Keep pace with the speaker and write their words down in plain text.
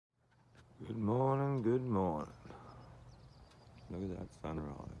Good morning, good morning. Look at that sunrise.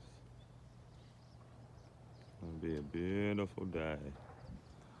 It's gonna be a beautiful day.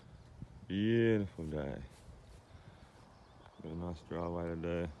 Beautiful day. Got a nice driveway to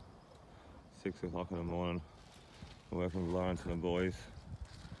do. 6 o'clock in the morning. I'm working with Lawrence and the boys.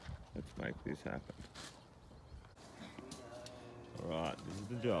 Let's make this happen. Alright, this is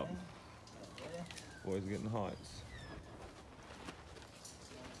the job. Boys getting heights.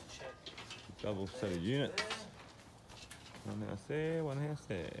 Double set of units. One house there, one house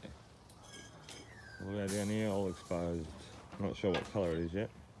there. All the way down here, all exposed. I'm not sure what colour it is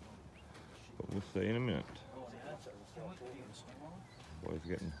yet, but we'll see in a minute. Boys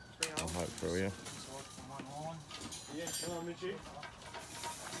getting a height through here.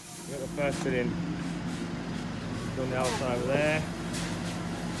 Got the first bit in. Doing the other side over there.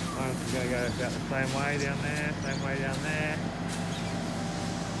 One's going to go about the same way down there, same way down there.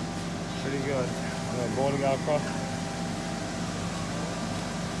 Pretty good. Got a board to go across.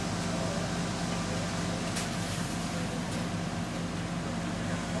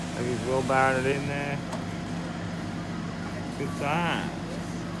 Like he's wheelbarrowing it in there. Good time.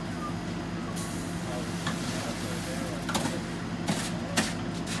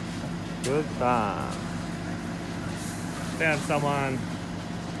 Good time. Found someone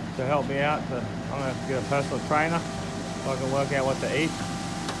to help me out. I'm going to have to get a personal trainer so I can work out what to eat.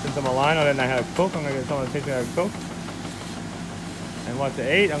 Since I'm alone, I don't know how to cook. I'm going to get someone to teach me how to cook. And what to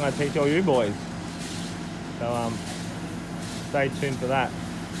eat, I'm going to teach all you boys. So stay tuned for that.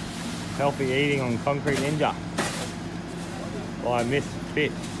 Healthy eating on Concrete Ninja by Miss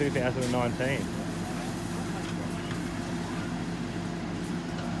Fit 2019.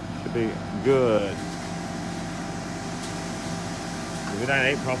 Should be good. If we don't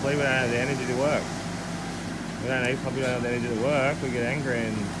eat properly, we don't have the energy to work. If we don't eat properly, we don't have the energy to work. We get angry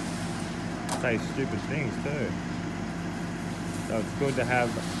and say stupid things too. So it's good to have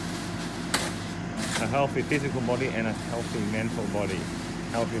a healthy physical body and a healthy mental body.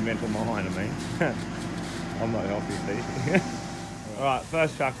 Healthy mental mind, I mean. I'm not healthy, see. Alright,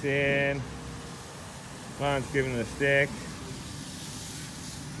 first truck's in. One's giving it a stick.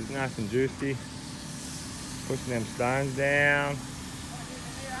 It's nice and juicy. Pushing them stones down.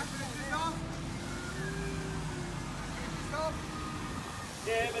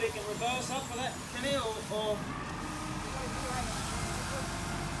 Yeah, but he can reverse up for that, can he? Or...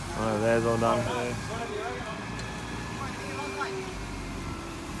 Oh, there's all done too.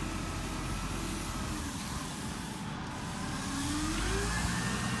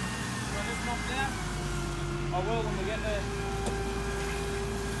 I will when we get there.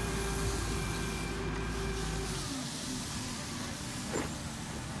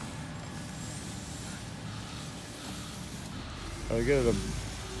 So give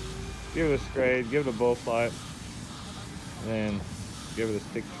it a screed, give it a ball float, and then give it a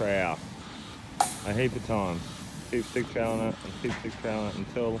stick trowel. A heap of times. Keep stick troweling it and keep stick troweling it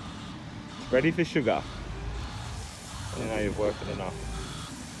until it's ready for sugar. You know you've worked it enough.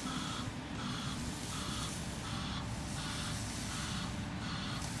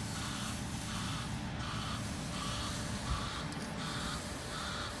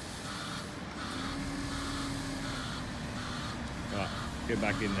 Right, get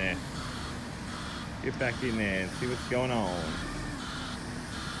back in there. Get back in there and see what's going on.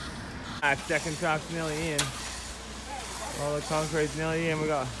 Alright, second truck's nearly in. All the concrete's nearly in. We've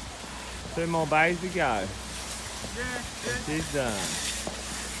got 2 more bays to go. She's done.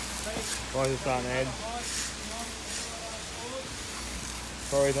 Boys are starting to edge.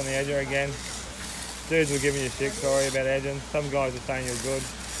 Corey's on the edger again. Dudes were giving you shit, Corey, about edging. Some guys are saying you're good.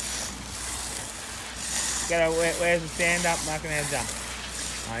 Where's the stand up, mucking edger?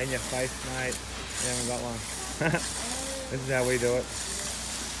 Oh, in your face, mate. You haven't got one. This is how we do it.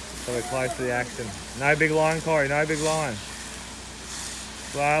 So we're close to the action. No big line, Corey, no big line.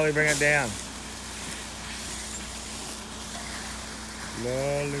 Slowly bring it down.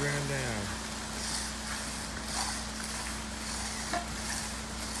 Slowly bring it down.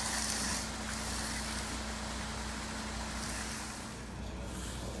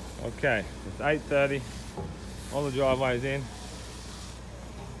 Okay, it's 8:30. All the driveways in.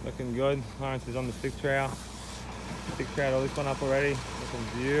 Looking good. Lawrence is on the stick trowel. Stick trowel all this one up already. Looking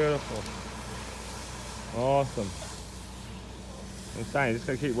beautiful. Awesome. I'm saying, just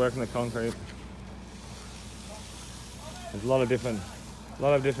gotta keep working the concrete. There's a lot of different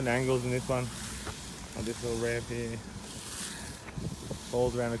angles in this one. On this little ramp here.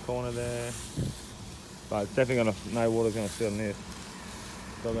 Falls around the corner there. But it's definitely no water's gonna sit on this.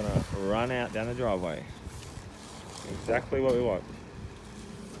 It's all gonna run out down the driveway. Exactly what we want.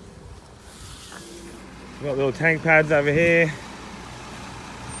 We've got little tank pads over here.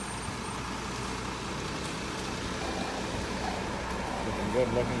 Looking good,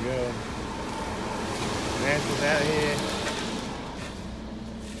 looking good. Mansell's out here.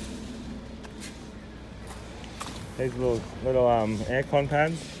 These little aircon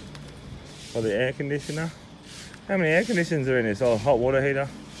pads for the air conditioner. How many air conditioners are in this? Oh, hot water heater.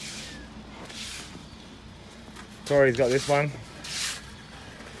 Corey's got this one.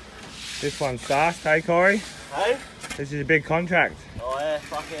 This one's fast, hey Corey? Hey? This is a big contract. Oh yeah,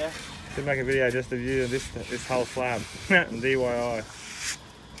 fuck yeah. Should make a video just of you and this whole slab. DIY.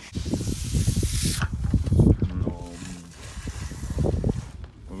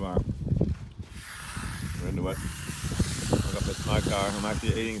 Alright. We're into it. I've got the smoker. I'm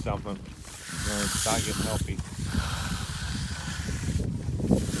actually eating something. I'm going to start getting healthy.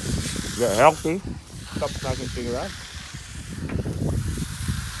 Get healthy? Stop smoking cigarettes.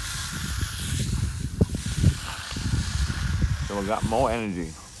 So we've got more energy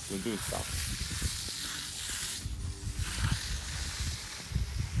to do stuff.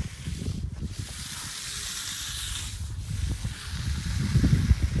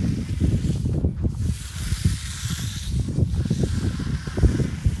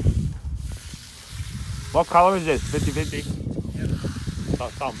 What color is this? 50-50? Yep.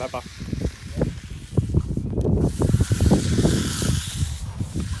 Salt and pepper.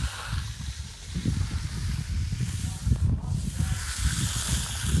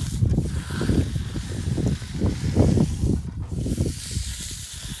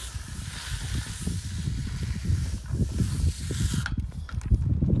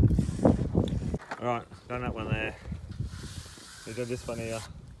 Alright, done that one there. We got this one here.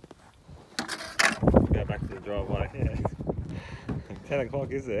 Go back to the driveway. Yeah. 10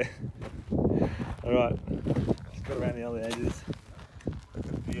 o'clock is there. Alright, just got around the other edges.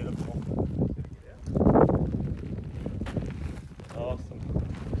 Looking beautiful. Awesome.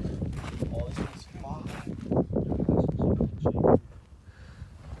 Oh, this one's fine.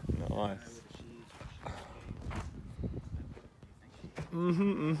 Nice.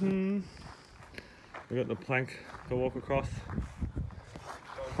 We got the plank to walk across.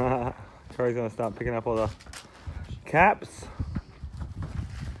 Troy's gonna start picking up all the caps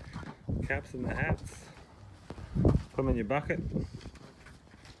and the hats. Put them in your bucket.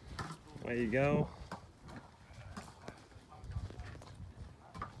 There you go.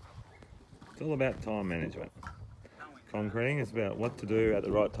 It's all about time management. Concreting is about what to do at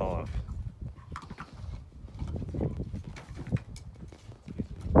the right time.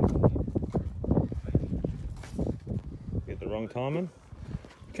 Get the wrong timing,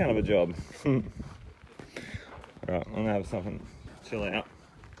 kind of a job. Right, I'm gonna have something chill out.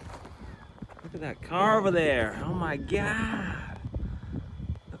 Look at that car over there. Oh my god.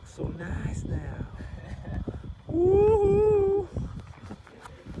 Looks so nice now. Woohoo!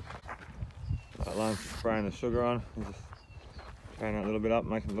 Right, Lion's spraying the sugar on. I'm just spraying that a little bit up,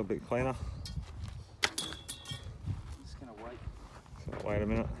 making it a little bit cleaner. Just gonna wait. So wait a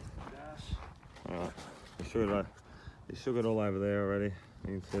minute. Alright, it's sugared all over there already.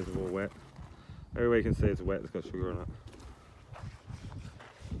 You can see it's all wet. Everywhere you can see it's wet, it's got sugar on it.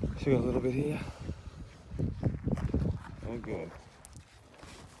 Sugar a little bit here. Oh good.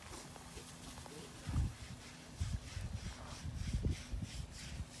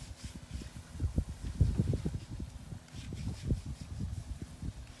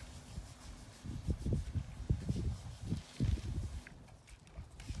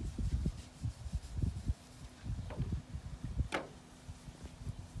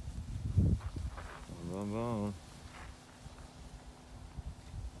 On.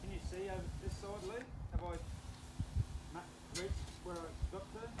 Can you see over this side, Lee? Have I reached where I got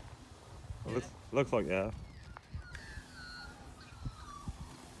to? Well, looks like yeah.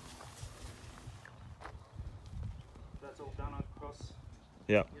 That's all done across.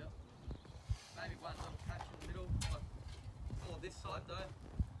 Yep. Yep. Maybe one little patch in the middle, like all this side though.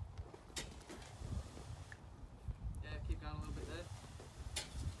 Yeah, keep going a little bit there.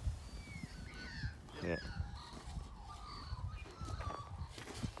 Yeah.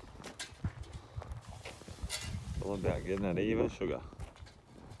 It's all about getting that even sugar.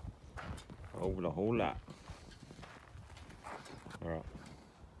 Over the whole lot. Alright.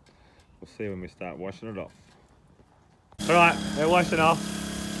 We'll see when we start washing it off. Alright, they're washing off.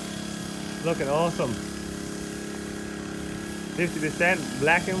 Looking awesome. 50%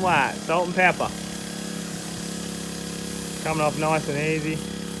 black and white, salt and pepper. Coming off nice and easy.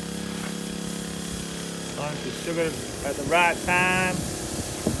 Nice to sugar at the right time.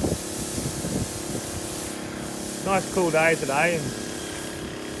 Nice cool day today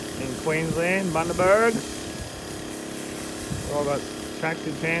in in Queensland, Bundaberg. All got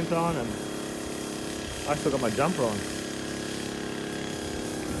tracksuit pants on and I still got my jumper on.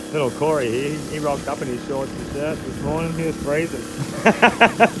 Little Corey, he rocked up in his shorts and shirt this morning. He was freezing.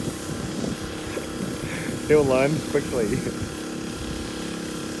 He'll learn quickly.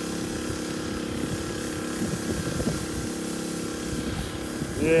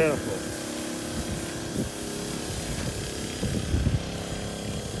 Beautiful.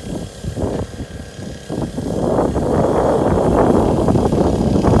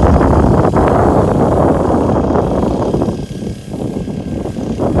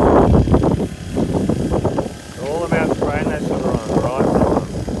 All about spraying that sugar on the right time.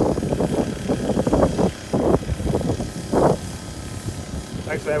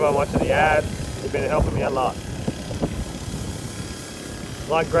 Thanks for everyone watching the ads. You've been helping me a lot.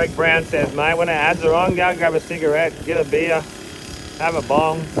 Like Greg Brown says, mate, when the ads are on, go and grab a cigarette, get a beer, have a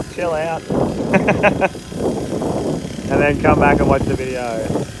bong, chill out. And then come back and watch the video.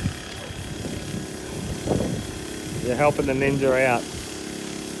 You're helping the ninja out.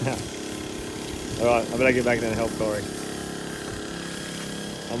 Alright, I better get back and help Corey.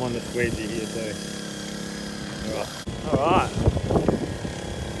 I'm on the squeegee here too. Alright.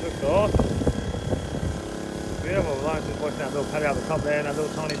 Looks awesome. Beautiful. Like just watching that little patio at the top there and that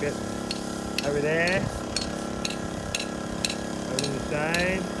little tiny bit over there. Over in the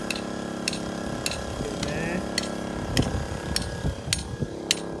shade. There.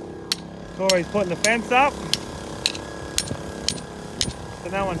 Corey's putting the fence up. So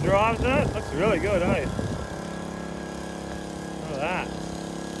no one drives it. Looks really good, eh? Look at that.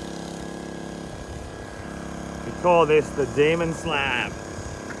 We call this the demon slab.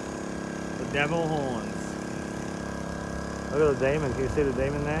 The devil horns. Look at the demon. Can you see the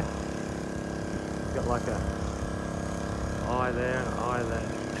demon there? It's got like a eye there and an eye there.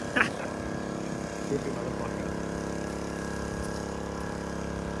 Creepy motherfucker.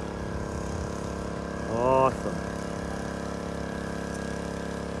 Awesome.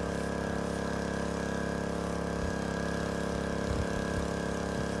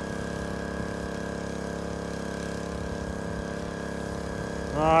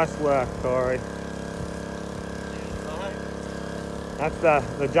 Nice work, Corey. That's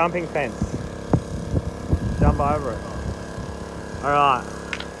the jumping fence. Jump over it. Alright.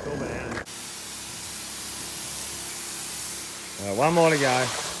 Cool man. One more to go.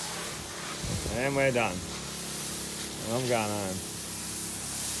 And we're done. And I'm going home.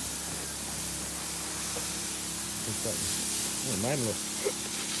 Oh, made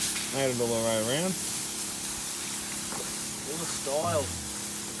it all the way around. All the style.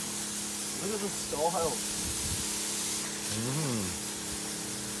 Look at the style.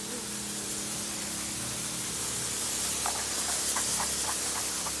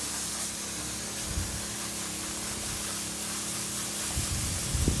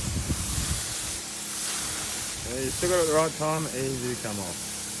 You sugar at the right time, easy to come off.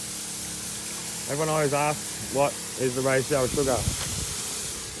 Everyone always asks, what is the ratio of sugar?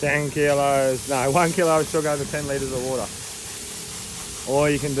 10 kilos, no, 1 kilo of sugar to 10 litres of water. Or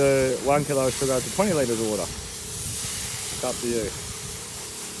you can do 1 kilo of sugar to 20 litres of water. It's up to you.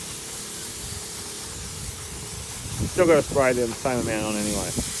 Still got to spray the same amount on anyway.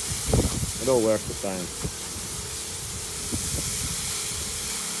 It all works the same.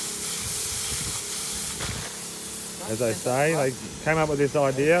 As they say, they came up with this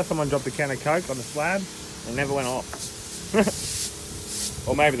idea. Someone dropped a can of Coke on the slab and never went off.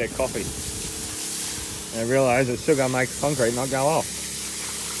 Or maybe their coffee. And they realised that sugar makes concrete not go off.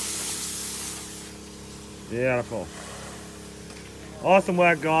 Beautiful. Awesome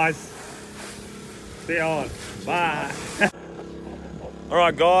work, guys. See you on. Bye.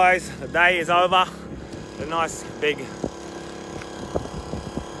 Alright guys, the day is over. The nice big,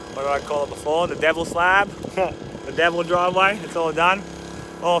 what did I call it before? The devil slab. The devil driveway. It's all done.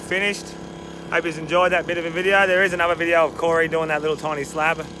 All finished. Hope you enjoyed that bit of a video. There is another video of Corey doing that little tiny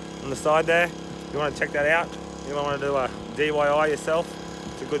slab on the side there. If you want to check that out, you might want to do a DIY yourself.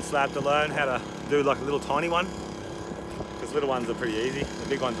 It's a good slab to learn how to do, like a little tiny one. Because little ones are pretty easy. The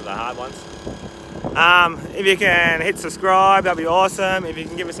big ones are the hard ones. If you can hit subscribe, that'd be awesome. If you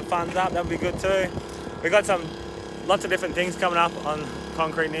can give us a thumbs up, that'd be good too. We've got lots of different things coming up on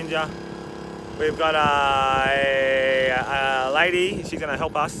Concrete Ninja. We've got a lady, she's going to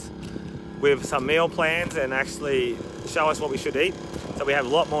help us with some meal plans and actually show us what we should eat, so we have a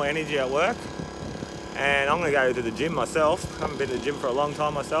lot more energy at work. And I'm going to go to the gym myself. I haven't been to the gym for a long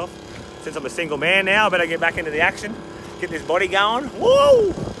time myself. Since I'm a single man now, I better get back into the action, get this body going.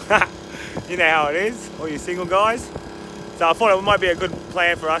 Woo! You know how it is, all you single guys. So I thought it might be a good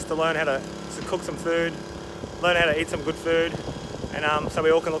plan for us to learn how to cook some food, learn how to eat some good food, and so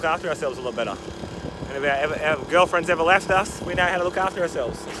we all can look after ourselves a lot better. And if our girlfriends ever left us, we know how to look after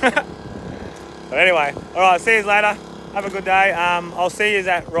ourselves. But anyway, all right, see you later. Have a good day. I'll see you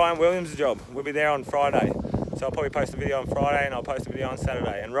at Ryan Williams' job. We'll be there on Friday. So I'll probably post a video on Friday and I'll post a video on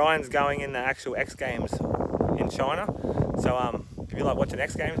Saturday. And Ryan's going in the actual X Games in China. So if you like watching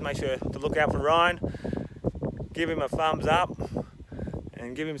X Games, make sure to look out for Ryan. Give him a thumbs up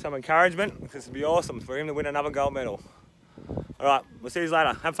and give him some encouragement, because it'd be awesome for him to win another gold medal. All right, we'll see you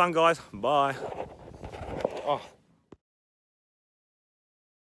later. Have fun, guys. Bye. Oh.